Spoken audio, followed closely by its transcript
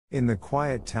In the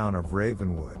quiet town of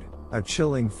Ravenwood, a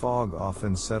chilling fog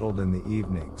often settled in the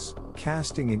evenings,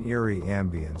 casting an eerie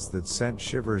ambience that sent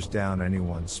shivers down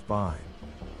anyone's spine.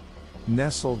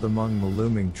 Nestled among the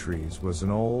looming trees was an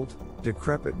old,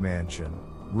 decrepit mansion,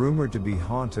 rumored to be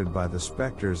haunted by the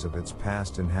specters of its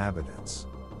past inhabitants.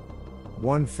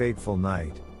 One fateful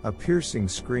night, a piercing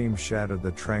scream shattered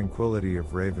the tranquility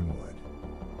of Ravenwood.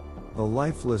 The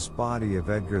lifeless body of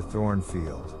Edgar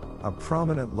Thornfield, a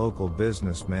prominent local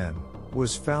businessman,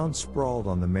 was found sprawled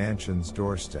on the mansion's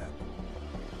doorstep.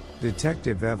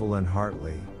 Detective Evelyn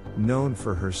Hartley, known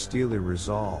for her steely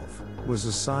resolve, was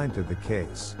assigned to the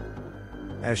case.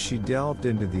 As she delved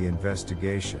into the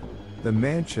investigation, the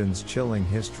mansion's chilling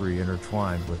history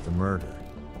intertwined with the murder.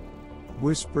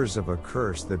 Whispers of a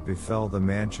curse that befell the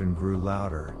mansion grew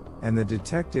louder, and the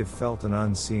detective felt an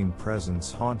unseen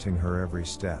presence haunting her every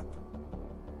step.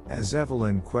 As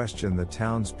Evelyn questioned the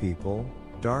townspeople,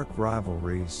 dark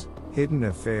rivalries, hidden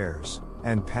affairs,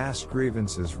 and past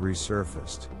grievances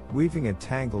resurfaced, weaving a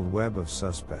tangled web of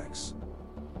suspects.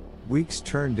 Weeks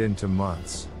turned into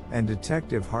months, and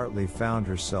Detective Hartley found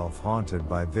herself haunted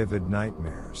by vivid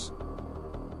nightmares.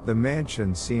 The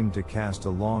mansion seemed to cast a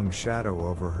long shadow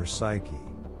over her psyche.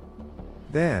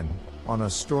 Then, on a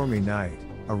stormy night,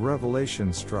 a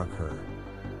revelation struck her.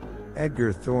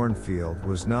 Edgar Thornfield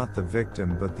was not the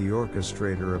victim but the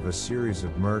orchestrator of a series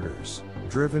of murders,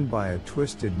 driven by a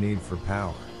twisted need for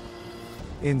power.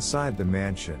 Inside the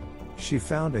mansion, she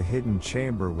found a hidden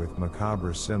chamber with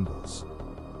macabre symbols.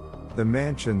 The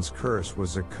mansion's curse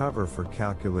was a cover for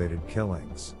calculated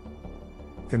killings.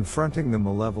 Confronting the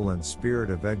malevolent spirit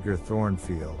of Edgar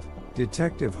Thornfield,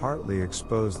 Detective Hartley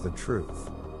exposed the truth.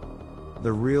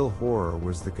 The real horror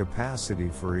was the capacity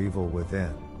for evil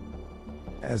within.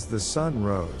 As the sun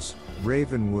rose,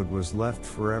 Ravenwood was left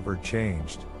forever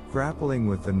changed, grappling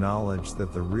with the knowledge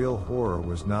that the real horror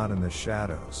was not in the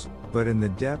shadows, but in the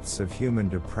depths of human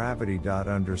depravity.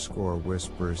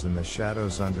 Whispers in the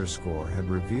shadows had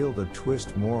revealed a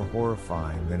twist more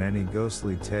horrifying than any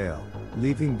ghostly tale,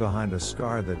 leaving behind a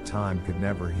scar that time could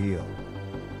never heal.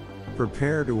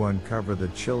 Prepare to uncover the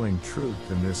chilling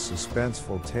truth in this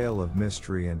suspenseful tale of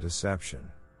mystery and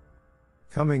deception.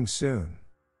 Coming soon.